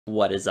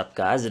What is up,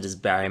 guys? It is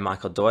Barry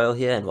Michael Doyle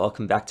here, and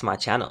welcome back to my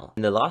channel.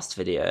 In the last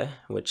video,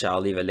 which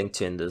I'll leave a link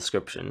to in the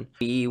description,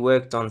 we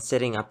worked on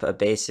setting up a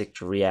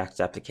basic React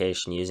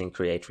application using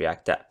Create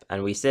React App,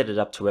 and we set it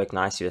up to work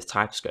nicely with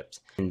TypeScript.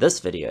 In this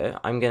video,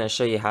 I'm going to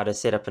show you how to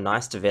set up a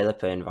nice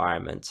developer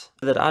environment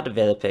so that our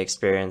developer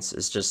experience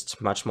is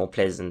just much more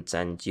pleasant,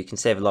 and you can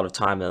save a lot of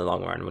time in the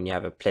long run when you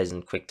have a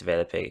pleasant, quick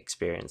developer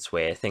experience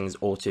where things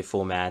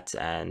auto-format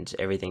and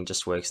everything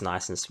just works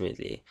nice and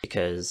smoothly,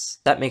 because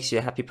that makes you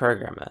a happy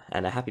programmer,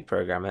 and a happy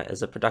programmer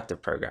is a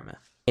productive programmer.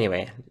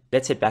 Anyway,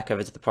 let's head back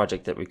over to the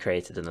project that we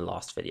created in the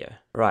last video.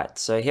 Right,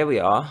 so here we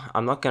are.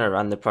 I'm not going to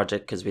run the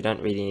project because we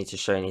don't really need to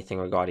show anything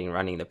regarding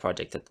running the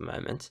project at the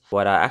moment.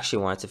 What I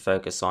actually wanted to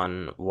focus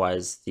on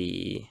was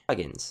the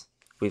plugins.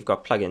 We've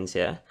got plugins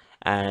here,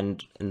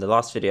 and in the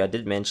last video I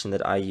did mention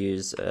that I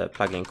use a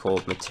plugin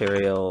called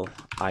Material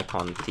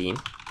Icon Theme.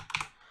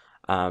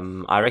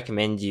 I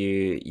recommend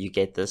you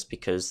get this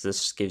because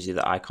this gives you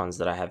the icons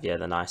that I have here,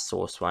 the nice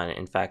source one.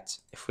 In fact,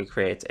 if we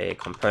create a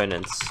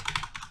components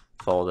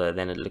folder,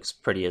 then it looks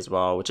pretty as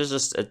well, which is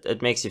just,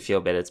 it makes you feel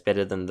better. It's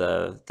better than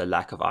the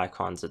lack of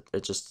icons.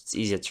 It's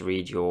easier to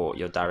read your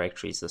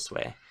directories this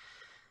way.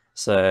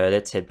 So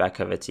let's head back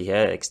over to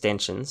here,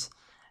 extensions,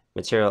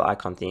 material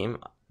icon theme.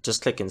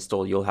 Just click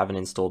install. You'll have an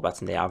install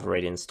button there. I've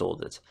already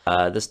installed it.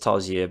 This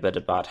tells you a bit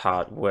about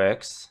how it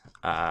works.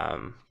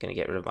 I'm gonna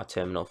get rid of my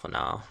terminal for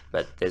now,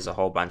 but there's a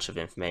whole bunch of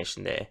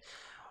information there.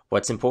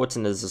 What's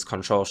important is this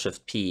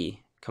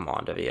Control-Shift-P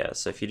command over here.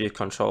 So if you do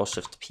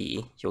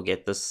Control-Shift-P, you'll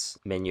get this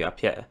menu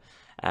up here,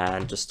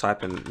 and just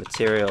type in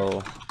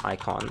material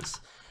icons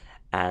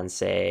and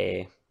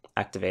say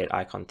activate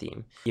icon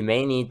theme. You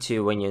may need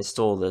to, when you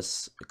install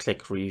this,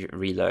 click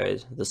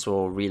reload. This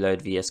will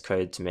reload VS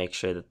Code to make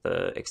sure that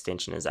the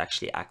extension is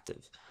actually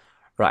active.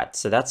 Right,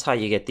 so that's how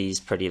you get these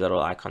pretty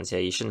little icons here.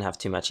 You shouldn't have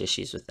too much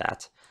issues with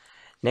that.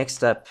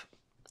 Next up,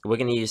 we're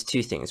going to use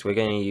two things. We're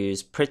going to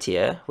use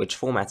Prettier, which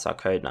formats our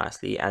code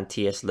nicely, and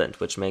Lint,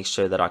 which makes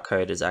sure that our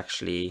code is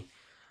actually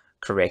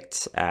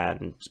correct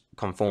and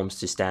conforms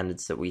to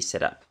standards that we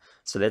set up.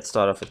 So let's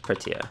start off with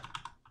Prettier.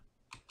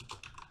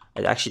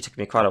 It actually took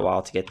me quite a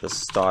while to get this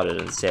started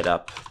and set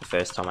up the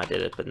first time I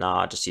did it, but now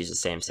I just use the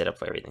same setup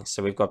for everything.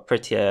 So we've got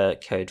Prettier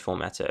code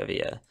formatter over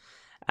here,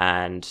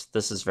 and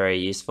this is very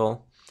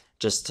useful.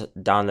 Just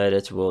download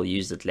it, we'll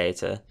use it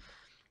later.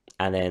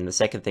 And then the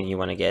second thing you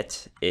want to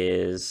get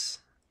is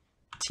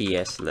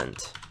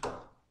Lint.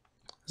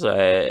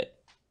 So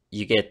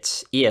you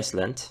get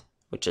ESLint,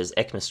 which is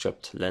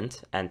ECMAScript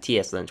lint, and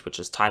TSLint, which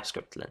is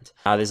TypeScript lint.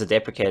 Now there's a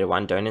deprecated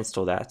one, don't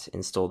install that,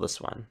 install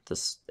this one.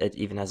 It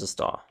even has a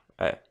star.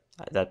 Oh,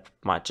 that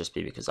might just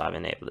be because I've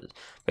enabled it.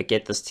 But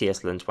get this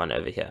TSLint one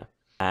over here,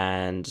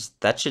 and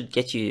that should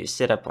get you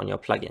set up on your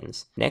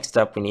plugins. Next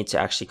up, we need to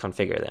actually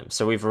configure them.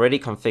 So we've already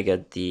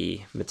configured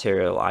the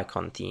material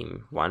icon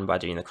theme one by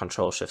doing the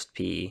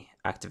Control-Shift-P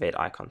activate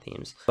icon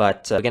themes,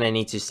 but we're going to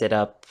need to set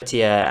up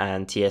Prettier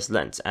and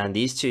TSLint, and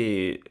these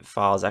two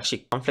files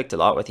actually conflict a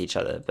lot with each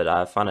other, but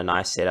I found a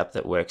nice setup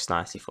that works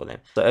nicely for them.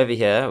 So over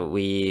here,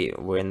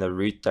 we're in the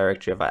root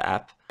directory of our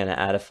app. I'm going to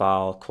add a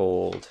file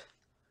called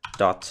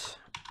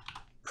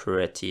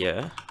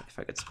 .prettier, if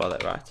I could spell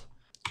that right,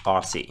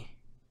 RC.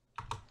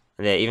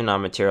 And there, even our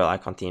material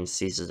icon theme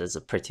sees it as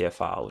a Prettier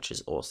file, which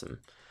is awesome.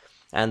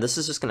 And this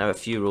is just going to have a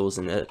few rules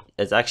in it.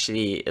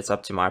 It's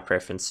up to my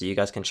preference, so you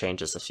guys can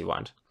change this if you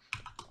want.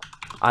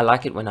 I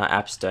like it when our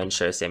apps don't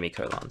show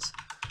semicolons.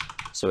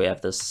 So we have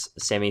this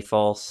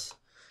semi-false,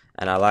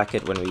 and I like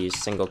it when we use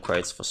single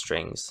quotes for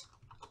strings.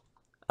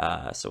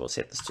 So we'll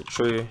set this to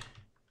true.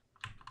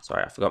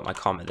 Sorry, I forgot my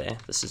comma there.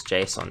 This is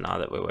JSON now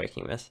that we're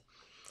working with.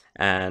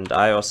 And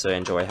I also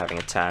enjoy having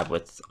a tab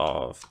width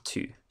of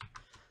 2.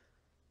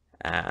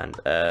 And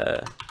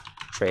a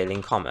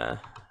trailing comma.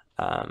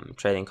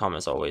 Trailing comma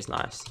is always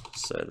nice.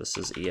 So this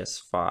is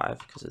ES5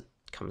 because it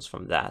comes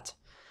from that.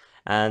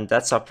 And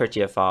that's our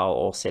Prettier file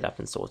all set up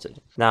and sorted.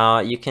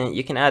 Now you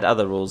can add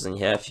other rules in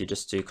here. If you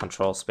just do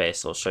control space,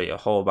 it'll show you a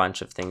whole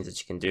bunch of things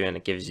that you can do, and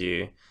it gives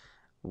you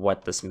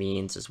what this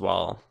means as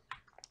well.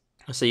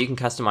 So you can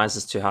customize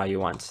this to how you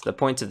want. The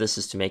point of this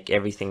is to make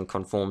everything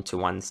conform to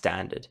one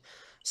standard.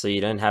 So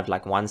you don't have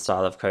like one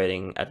style of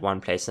coding at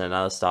one place and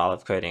another style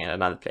of coding at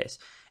another place.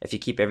 If you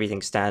keep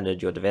everything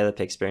standard, your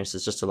developer experience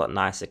is just a lot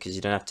nicer because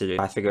you don't have to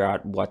figure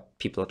out what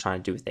people are trying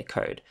to do with their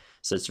code.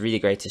 So it's really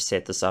great to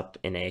set this up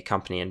in a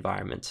company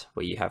environment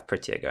where you have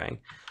Prettier going.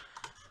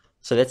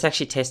 So let's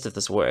actually test if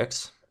this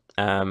works.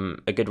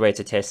 A good way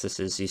to test this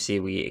is, you see,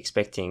 we're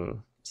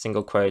expecting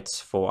single quotes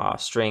for our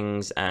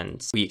strings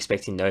and we're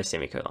expecting no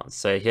semicolons.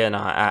 So here in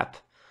our app,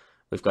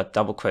 we've got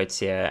double quotes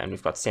here and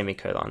we've got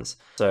semicolons.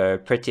 So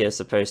Prettier is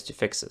supposed to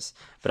fix this.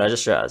 But I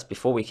just realized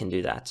before we can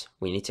do that,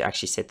 we need to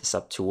actually set this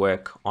up to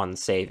work on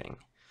saving.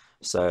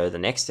 So the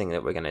next thing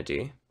that we're going to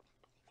do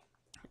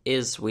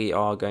is we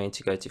are going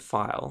to go to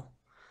File,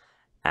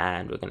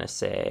 and we're going to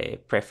say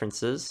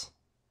Preferences,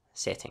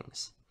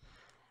 Settings.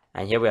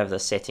 And here we have the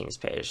settings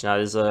page. Now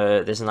there's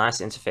a nice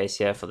interface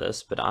here for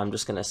this, but I'm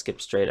just going to skip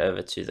straight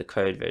over to the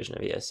code version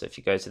of here. So if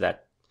you go to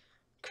that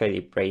curly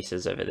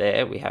braces over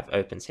there, we have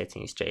open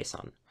settings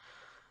JSON.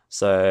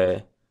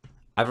 So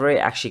I've already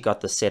actually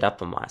got this set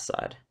up on my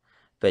side,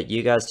 but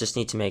you guys just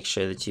need to make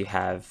sure that you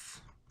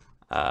have,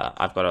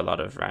 I've got a lot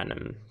of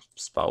random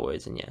spell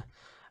words in here.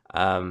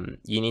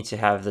 You need to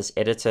have this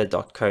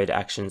editor.code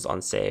actions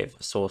on save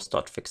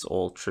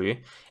source.fixAll true.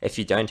 If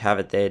you don't have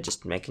it there,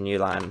 just make a new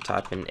line,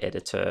 type in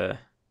editor,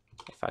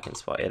 if I can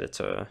spell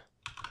editor.code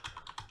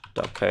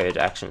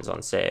actions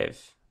on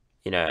save,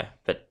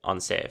 but on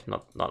save,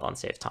 not on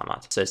save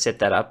timeout. So set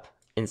that up.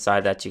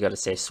 Inside that, you got to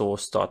say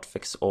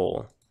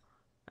source.fixAll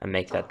and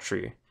make that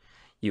true.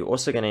 You're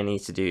also going to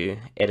need to do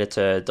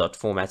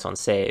editor.format on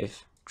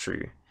save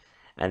true.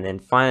 And then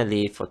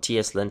finally for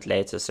TS-lint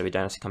later, so we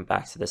don't have to come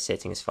back to the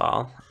settings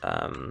file.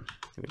 Let me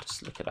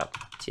just look it up,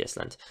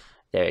 TS-lint.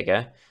 There we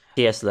go.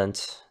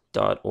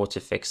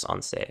 TS-lint.autofix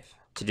on save.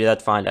 To do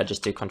that find, I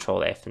just do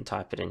Control F and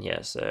type it in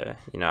here. So,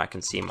 I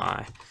can see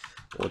my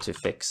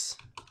autofix.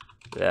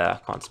 There, I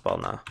can't spell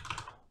now.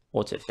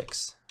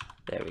 Autofix.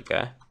 There we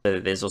go. So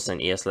there's also an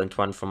ESLint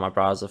one from my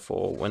browser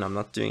for when I'm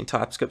not doing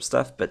TypeScript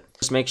stuff, but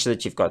just make sure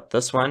that you've got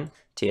this one,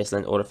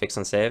 TSLint autofix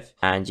on save,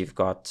 and you've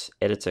got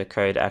editor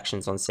code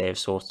actions on save,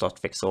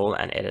 source.fixAll,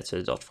 and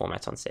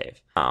editor.format on save.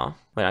 Now,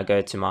 when I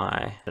go to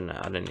I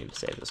don't need to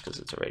save this because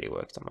it's already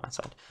worked on my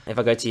side. If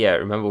I go to here,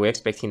 remember we're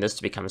expecting this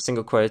to become a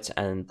single quote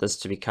and this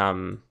to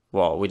become,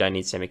 well, we don't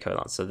need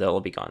semicolons, so they'll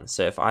all be gone.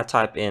 So if I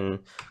type in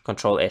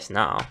Control S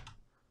now,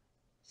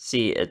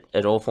 see it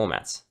all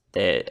formats.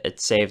 There, it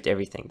saved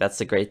everything. That's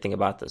the great thing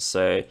about this.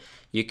 So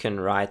you can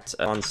write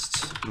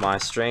const my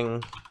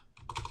string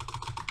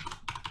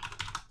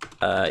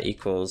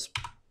equals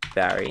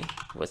Barry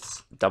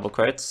with double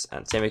quotes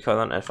and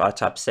semicolon. And if I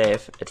type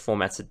save, it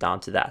formats it down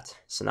to that.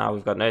 So now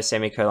we've got no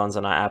semicolons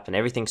on our app and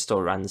everything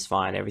still runs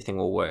fine. Everything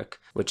will work,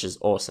 which is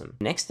awesome.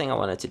 Next thing I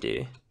wanted to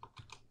do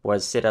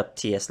was set up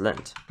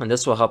TS-lint, and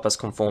this will help us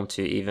conform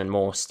to even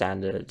more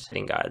standard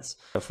heading guides.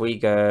 If we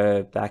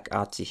go back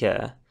out to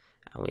here,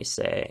 and we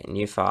say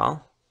new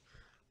file,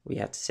 we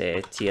have to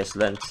say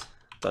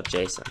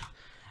tslint.json.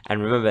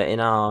 And remember,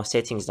 in our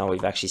settings now,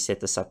 we've actually set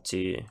this up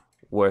to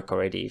work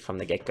already from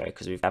the get-go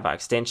because we have our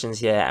extensions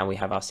here and we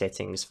have our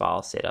settings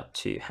file set up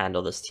to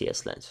handle this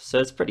TS-lint. So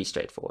it's pretty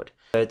straightforward.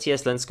 So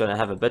TS-lint's going to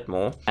have a bit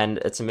more, and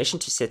it's a mission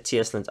to set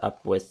TS-lint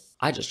up with,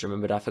 I just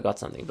remembered I forgot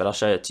something, but I'll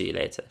show it to you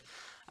later.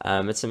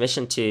 It's a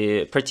mission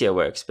to Prettier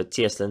works, but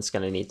TS-lint's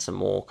going to need some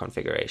more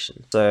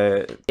configuration.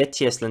 So get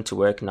TS-lint to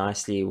work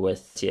nicely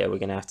with here, we're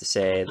going to have to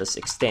say this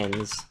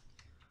extends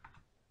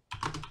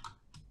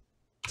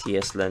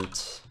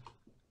TS-lint,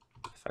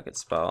 if I could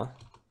spell,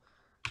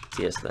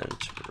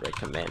 TS-lint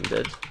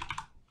recommended,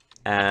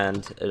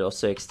 and it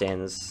also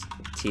extends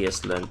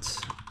TS-lint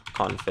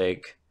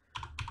config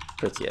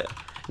Prettier.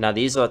 Now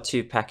these are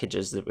two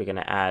packages that we're going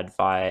to add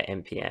via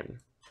npm,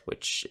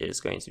 which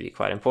is going to be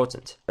quite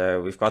important. So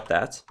we've got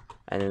that,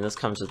 and then this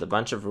comes with a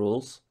bunch of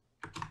rules.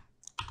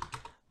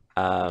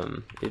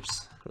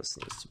 Oops, this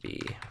needs to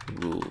be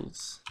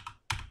rules.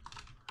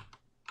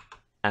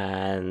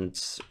 And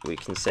we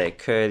can say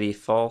curly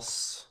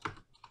false.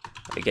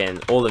 Again,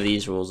 all of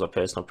these rules are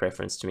personal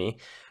preference to me.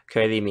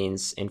 Curly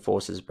means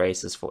enforces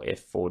braces for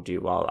if for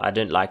do while. I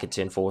don't like it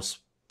to enforce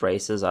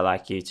braces. I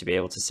like you to be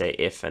able to say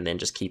if and then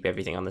just keep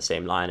everything on the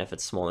same line if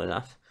it's small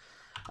enough.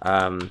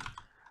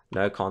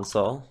 No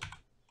console.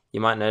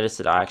 You might notice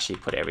that I actually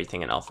put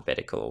everything in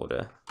alphabetical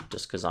order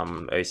just because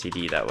I'm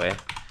OCD that way.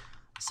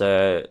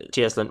 So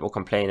TS-lint will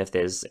complain if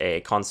there's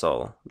a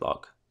console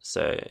log.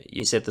 So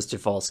you set this to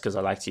false because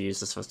I like to use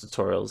this for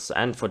tutorials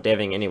and for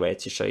deving anyway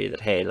to show you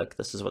that, hey, look,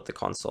 this is what the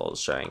console is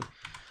showing.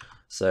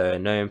 So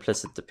no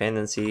implicit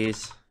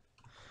dependencies.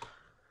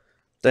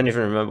 Don't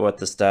even remember what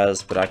this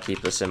does, but I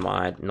keep this in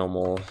my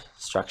normal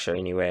structure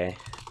anyway.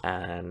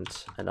 And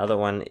another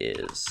one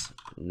is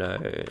no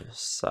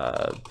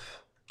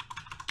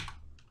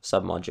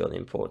submodule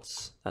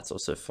imports. That's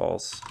also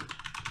false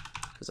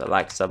because I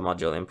like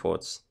submodule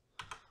imports.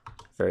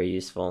 Very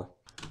useful.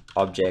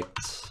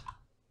 Object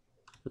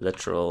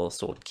literal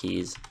sort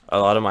keys. A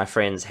lot of my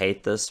friends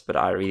hate this, but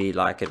I really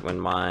like it when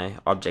my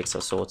objects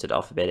are sorted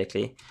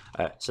alphabetically.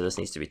 So this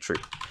needs to be true.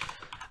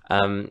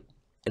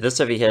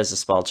 This over here is a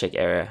spell check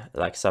error,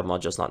 like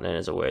submodule is not known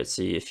as a word.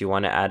 So if you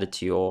want to add it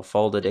to your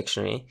folder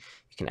dictionary,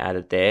 you can add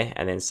it there,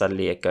 and then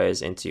suddenly it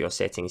goes into your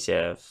settings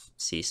here of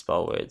C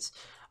spell words.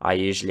 I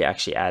usually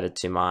actually add it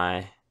to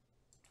my,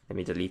 let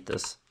me delete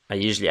this. I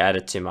usually add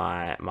it to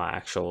my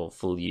actual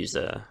full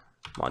user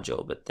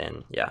module, but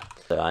then yeah,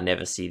 so I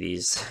never see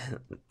these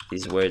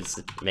these words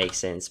that make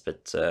sense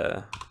but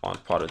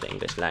aren't part of the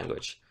English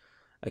language.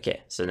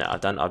 Okay, so now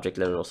I've done object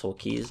literal sort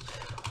keys.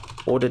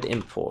 Ordered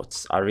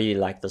imports. I really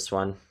like this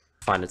one.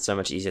 I find it so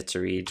much easier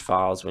to read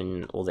files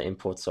when all the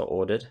imports are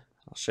ordered.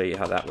 I'll show you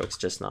how that works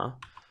just now.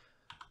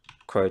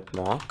 Quote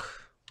mark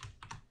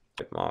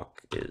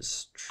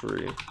is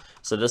true.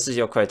 So this is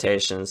your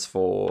quotations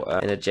for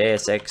in a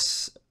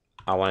JSX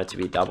I want it to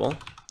be double,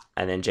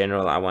 and in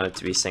general I want it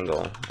to be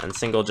single, and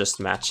single just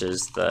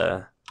matches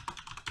the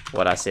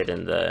what I said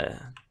in the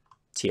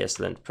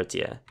TS-lint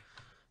Prettier.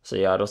 So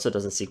yeah, it also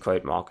doesn't see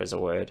quote mark as a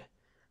word.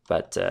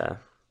 but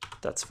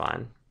that's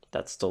fine.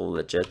 That's still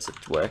legit,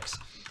 it works.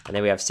 And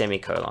then we have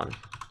semicolon.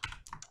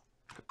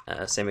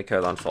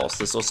 Semicolon false.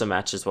 This also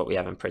matches what we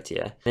have in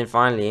Prettier. Then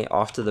finally,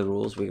 after the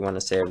rules, we want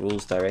to say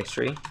rules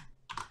directory,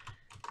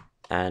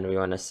 and we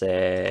want to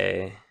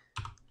say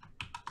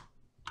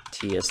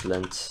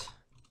TSLint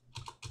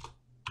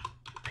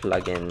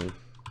plugin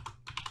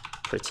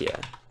Prettier.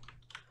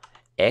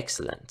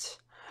 Excellent.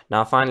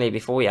 Now finally,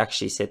 before we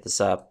actually set this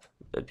up,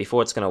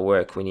 before it's going to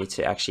work, we need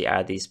to actually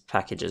add these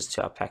packages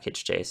to our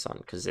package JSON,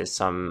 because there's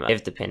some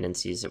dev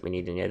dependencies that we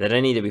need in here. They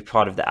don't need to be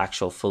part of the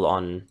actual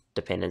full-on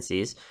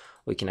dependencies.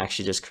 We can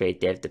actually just create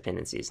dev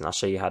dependencies, and I'll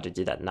show you how to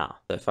do that now.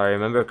 So if I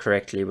remember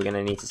correctly, we're going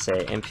to need to say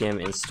npm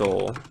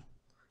install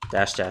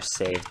 --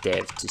 save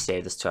dev to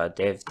save this to our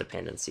dev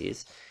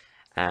dependencies.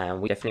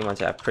 And we definitely want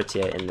to have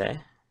Prettier in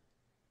there,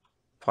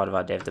 part of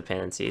our dev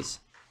dependencies.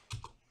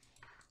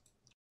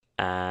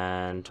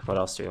 And what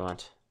else do we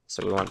want?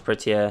 So we want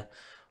Prettier,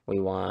 we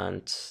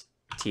want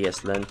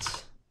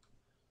TSLint,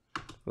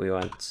 we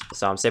want,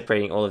 so I'm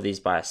separating all of these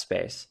by a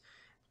space.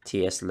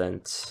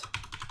 TSLint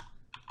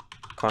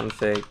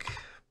config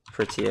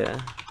Prettier.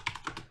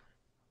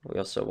 We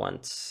also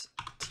want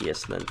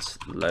TSLint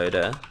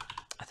loader.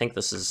 I think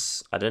this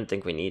is, I don't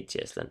think we need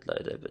TSLint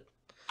loader, but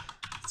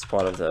it's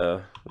part of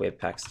the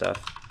Webpack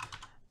stuff.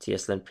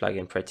 TSLint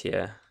plugin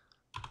Prettier.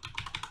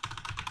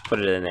 Put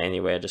it in there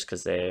anywhere just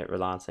because they're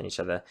reliant on each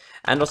other.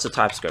 And also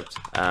TypeScript.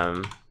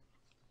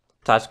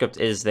 TypeScript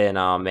is there in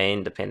our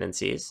main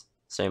dependencies,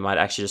 so you might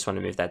actually just want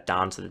to move that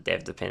down to the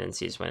dev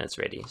dependencies when it's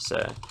ready.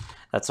 So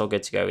that's all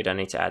good to go. We don't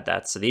need to add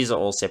that. So these are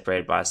all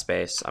separated by a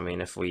space. I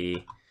mean, if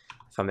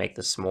I make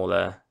this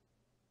smaller,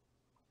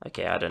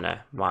 okay, I don't know,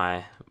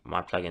 my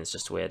plugin's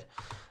just weird.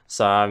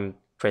 So I'm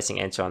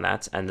pressing enter on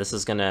that, and this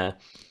is gonna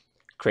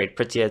create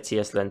Prettier,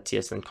 TSLint,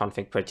 TSLint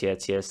config Prettier,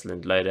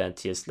 TSLint loader, and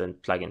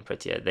TSLint plugin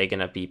Prettier. They're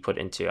gonna be put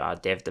into our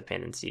dev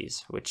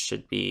dependencies, which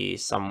should be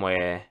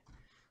somewhere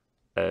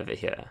over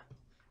here.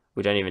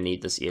 We don't even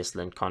need this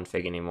ESLint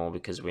config anymore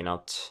because we're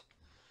not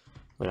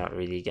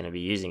really going to be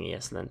using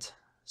ESLint.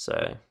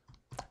 So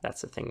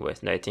that's a thing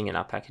worth noting in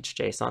our package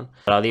JSON.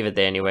 But I'll leave it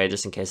there anyway,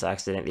 just in case I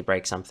accidentally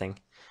break something.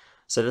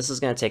 So this is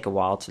going to take a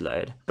while to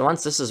load. But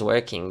once this is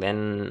working,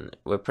 then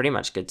we're pretty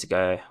much good to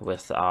go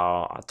with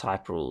our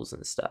type rules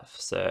and stuff.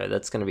 So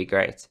that's going to be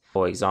great.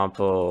 For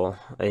example,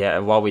 yeah,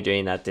 while we're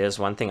doing that, there's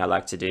one thing I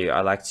like to do. I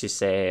like to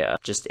say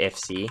just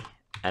FC,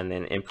 and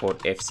then import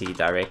FC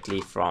directly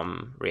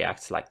from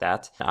React like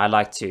that. I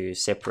like to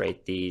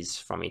separate these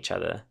from each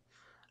other.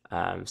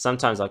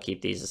 Sometimes I'll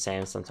keep these the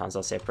same, sometimes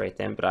I'll separate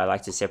them, but I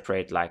like to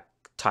separate like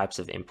types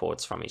of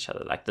imports from each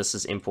other. Like this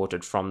is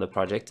imported from the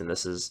project, and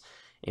this is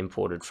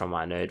imported from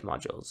our node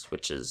modules,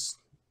 which is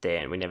there,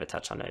 and we never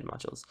touch our node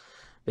modules.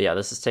 But yeah,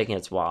 this is taking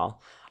its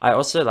while. I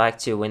also like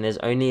to, when there's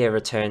only a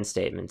return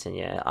statement in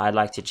here, I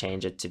like to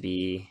change it to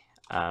be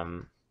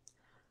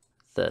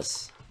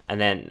this. And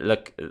then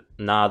look,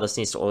 now this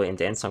needs to all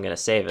indent, so I'm going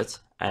to save it.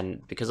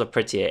 And because of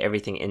Prettier,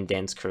 everything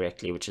indents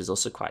correctly, which is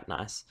also quite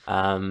nice.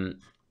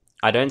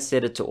 I don't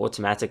set it to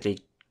automatically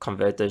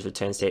convert those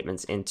return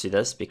statements into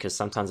this, because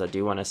sometimes I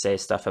do want to say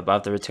stuff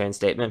above the return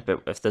statement,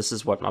 but if this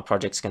is what my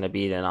project's going to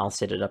be, then I'll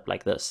set it up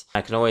like this.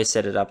 I can always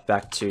set it up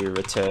back to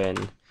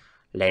return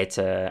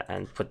later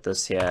and put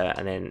this here,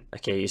 and then,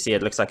 okay, you see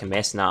it looks like a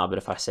mess now, but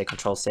if I say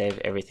control save,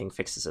 everything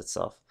fixes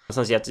itself.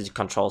 Sometimes you have to do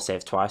control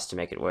save twice to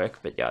make it work,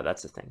 but yeah,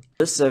 that's the thing.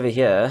 This over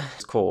here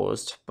is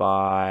caused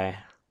by,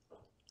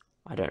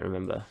 I don't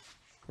remember.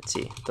 Let's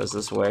see, does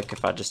this work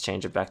if I just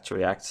change it back to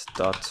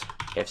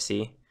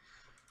react.fc?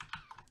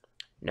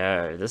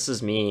 No, this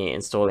is me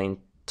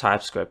installing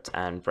TypeScript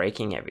and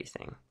breaking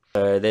everything.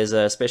 So there's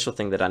a special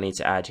thing that I need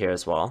to add here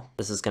as well.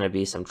 This is going to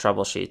be some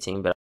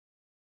troubleshooting, but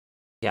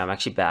yeah, I'm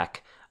actually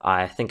back.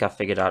 I think I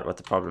figured out what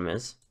the problem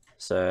is.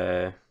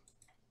 So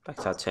back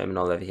to our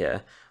terminal over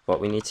here. What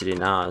we need to do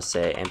now is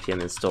say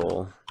npm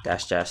install --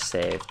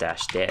 save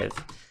 -dev,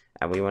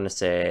 and we want to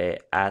say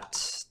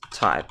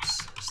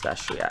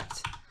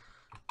 @types/react.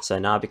 So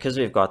now, because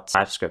we've got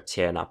TypeScript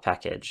here in our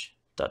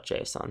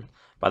package.json,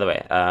 by the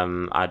way,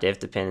 our dev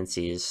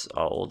dependencies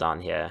are all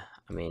down here.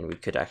 I mean, we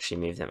could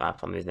actually move them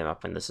up. I'll move them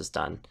up when this is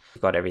done.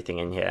 We've got everything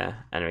in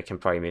here, and we can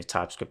probably move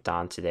TypeScript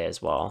down to there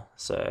as well.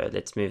 So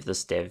let's move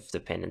this dev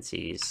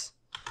dependencies.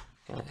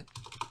 Okay.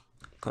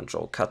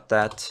 Control cut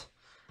that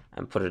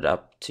and put it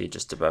up to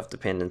just above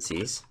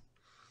dependencies.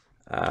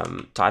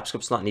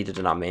 TypeScript's not needed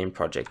in our main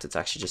project. It's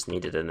actually just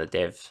needed in the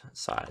dev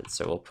side.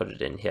 So we'll put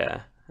it in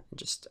here and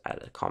just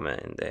add a comma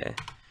in there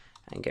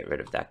and get rid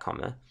of that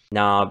comma.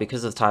 Now,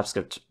 because of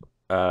TypeScript,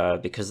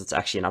 because it's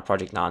actually in our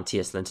project now and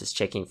TSLint is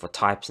checking for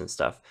types and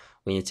stuff,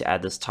 we need to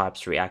add this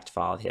types react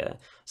file here.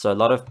 So a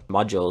lot of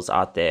modules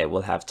out there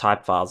will have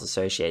type files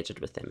associated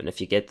with them. And if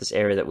you get this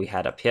error that we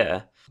had up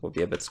here, we'll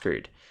be a bit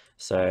screwed.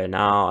 So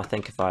now I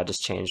think if I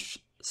just change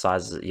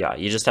sizes. Yeah,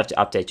 you just have to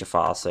update your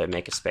file, so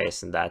make a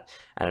space in that,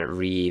 and it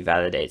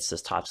revalidates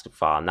this TypeScript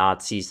file. Now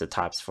it sees the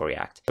types for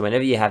React. So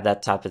whenever you have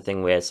that type of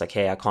thing where it's like,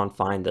 hey, I can't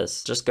find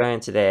this, just go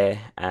into there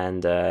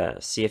and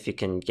see if you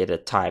can get a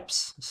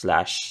types /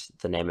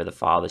 the name of the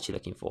file that you're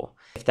looking for.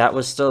 If that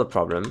was still a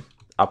problem,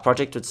 our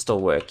project would still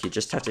work. You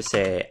just have to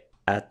say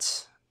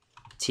at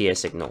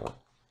 @tsignore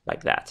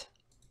like that,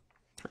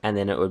 and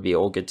then it would be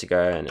all good to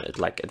go, and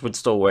it would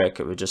still work.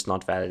 It would just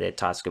not validate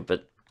TypeScript,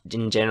 but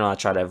in general I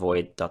try to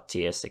avoid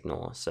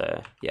 .tsignore,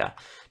 so yeah,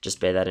 just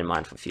bear that in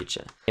mind for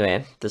future.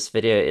 Anyway, this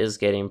video is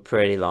getting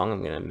pretty long.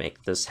 I'm gonna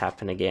make this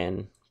happen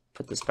again,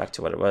 put this back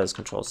to what it was,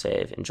 control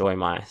save, enjoy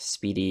my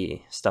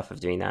speedy stuff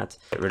of doing that,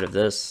 get rid of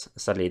this.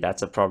 Suddenly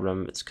that's a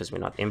problem. It's because we're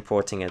not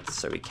importing it,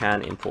 so we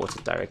can import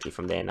it directly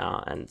from there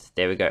now, and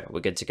there we go, we're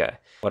good to go.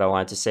 What I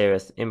wanted to say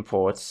with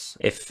imports,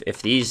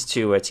 if these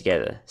two were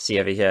together, see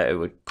over here, it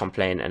would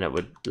complain and it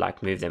would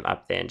like move them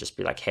up there and just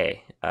be like,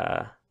 hey,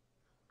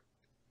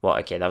 well,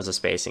 okay, that was a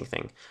spacing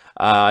thing.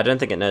 I don't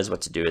think it knows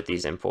what to do with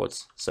these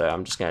imports, so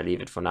I'm just going to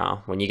leave it for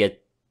now. When you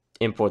get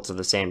imports of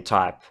the same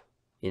type,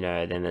 you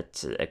know, then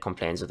it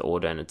complains with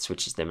order and it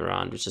switches them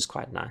around, which is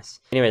quite nice.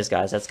 Anyways,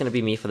 guys, that's going to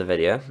be me for the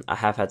video. I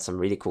have had some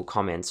really cool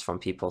comments from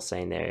people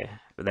saying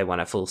they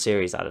want a full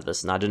series out of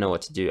this, and I don't know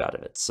what to do out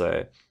of it.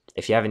 So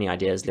if you have any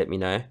ideas, let me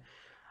know.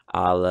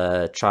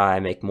 I'll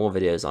try make more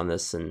videos on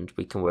this, and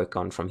we can work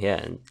on from here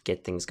and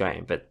get things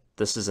going. But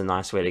this is a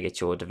nice way to get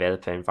your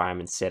developer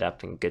environment set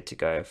up and good to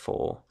go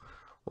for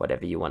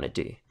whatever you want to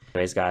do.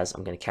 Anyways, guys,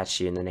 I'm going to catch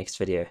you in the next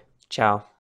video. Ciao.